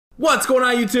What's going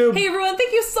on, YouTube? Hey everyone,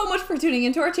 thank you so much for tuning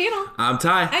into our channel. I'm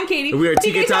Ty. I'm Katie. And we are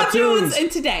TK Top Tunes.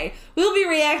 And today, we'll be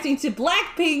reacting to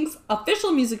Blackpink's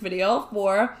official music video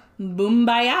for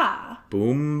Boombayah.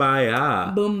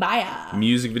 Boombayah. Boombayah.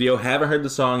 Music video. Haven't heard the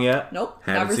song yet. Nope.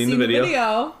 Haven't never seen the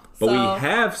video. But so we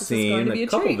have seen a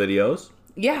couple videos.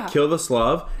 Yeah. Kill This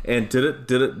Love and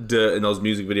Did It, and those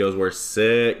music videos were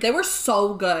sick. They were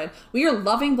so good. We are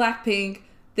loving Blackpink.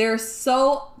 They're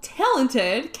so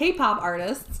talented K-pop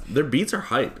artists. Their beats are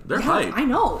hype. They're hype. I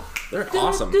know. They're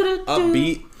awesome.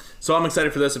 Upbeat. So I'm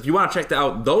excited for this. If you want to check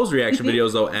out those reaction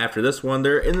videos, though, after this one,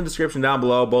 they're in the description down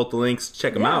below. Both the links.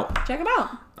 Check them out. Check them out.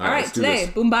 All right, let's do today,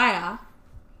 this. Boombayah.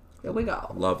 Here we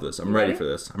go. Love this. I'm ready for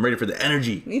this. I'm ready for the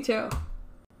energy. Me too.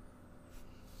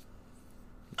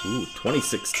 Ooh,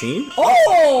 2016?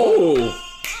 Oh!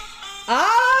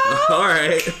 Ah! All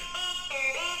right.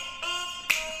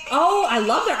 Oh, I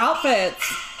love their outfits.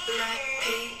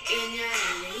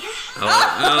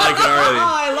 I like it already.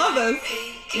 Oh, I love this.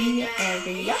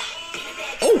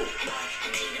 Oh!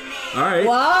 All right.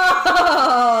 Wow!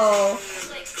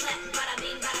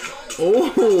 Oh!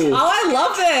 Oh, I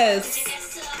love this.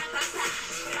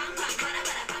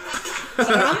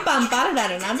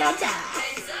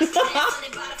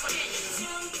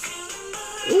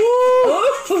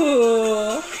 Ooh.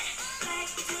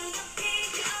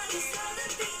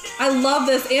 I love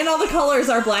this, and all the colors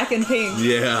are black and pink.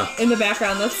 Yeah. In the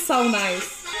background, that's so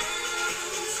nice.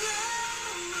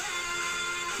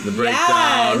 The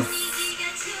breakdown. Yes.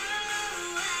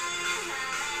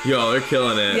 Yo, they're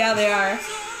killing it. Yeah, they are.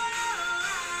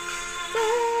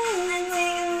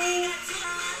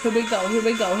 Here we go, here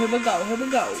we go, here we go, here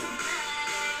we go.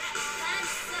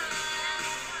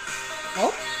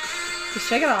 Oh, just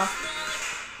shake it off.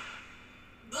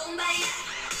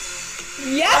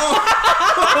 Yeah!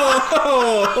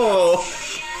 Oh,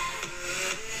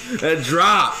 that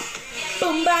drop.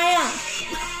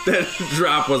 Boombayah. That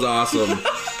drop was awesome.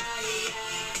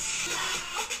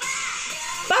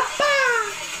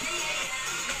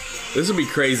 This would be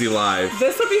crazy live.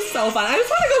 This would be so fun. I just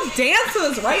want to go dance to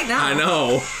this right now. I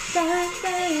know.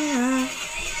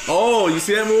 Oh, you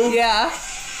see that move? Yeah.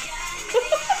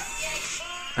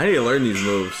 I need to learn these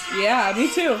moves. Yeah, me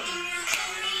too.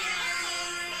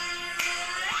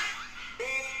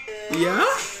 Yeah?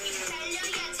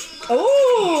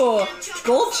 Oh,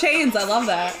 gold chains. I love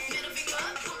that.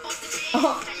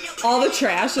 Oh, all the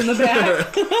trash in the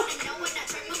back.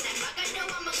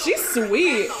 She's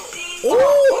sweet.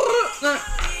 Oh!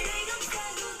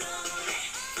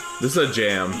 This is a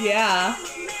jam. Yeah.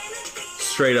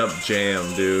 Straight up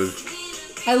jam, dude.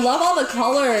 I love all the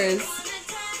colors.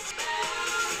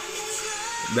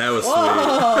 That was sweet.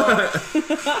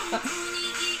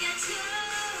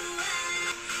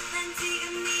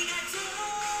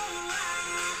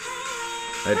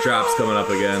 That drop's coming up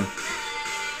again.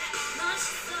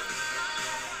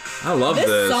 I love this.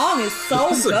 This song is so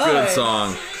good. This is a good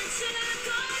song.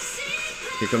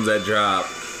 Here comes that drop.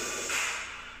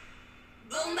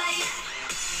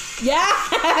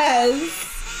 Yes!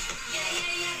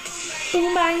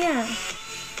 Boombayah.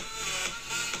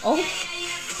 Oh.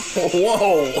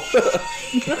 Whoa!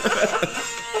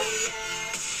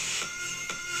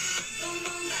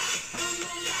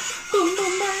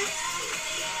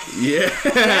 Yeah!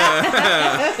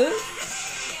 Yes.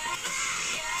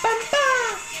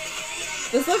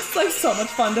 This looks like so much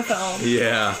fun to film.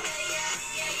 Yeah.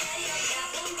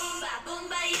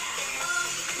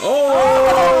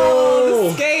 Oh!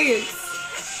 The skates.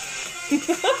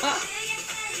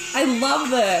 I love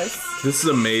this. This is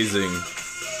amazing.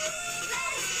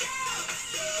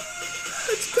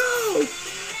 Let's go!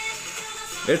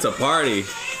 It's a party.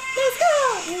 Let's go.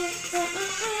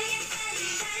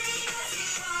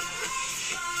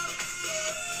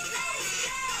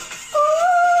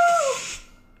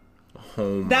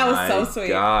 Oh that was so my sweet.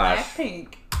 Gosh.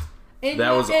 Blackpink.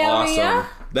 That was awesome.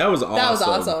 That was awesome. That was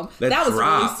awesome. That was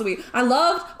drop. really sweet. I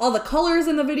loved all the colors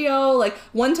in the video. Like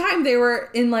one time they were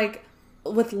in like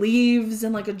with leaves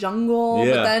in like a jungle,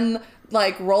 Yeah. but then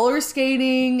like roller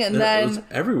skating and It then was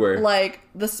everywhere. like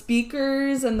the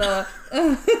speakers and the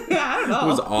I don't know. It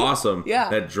was awesome. Yeah.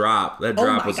 That drop. That Oh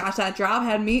drop my was gosh, that drop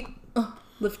had me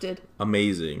lifted.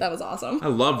 amazing. That was awesome. I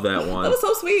love that one. That was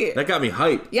so sweet. That got me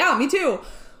hyped. Yeah, me too.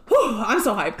 Whew, I'm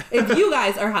so hyped. If you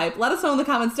guys are hyped, let us know in the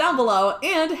comments down below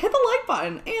and hit the like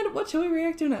button. And what should we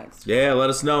react to next? Yeah, let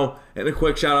us know. And a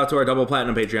quick shout out to our double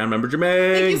platinum Patreon member,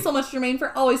 Jermaine. Thank you so much, Jermaine,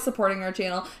 for always supporting our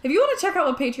channel. If you want to check out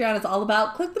what Patreon is all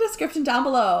about, click the description down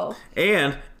below.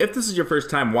 And if this is your first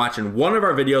time watching one of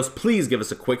our videos, please give us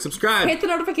a quick subscribe. Hit the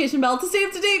notification bell to stay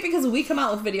up to date because we come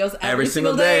out with videos every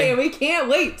single day. We can't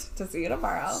wait to see you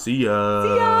tomorrow. See ya.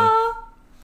 See ya.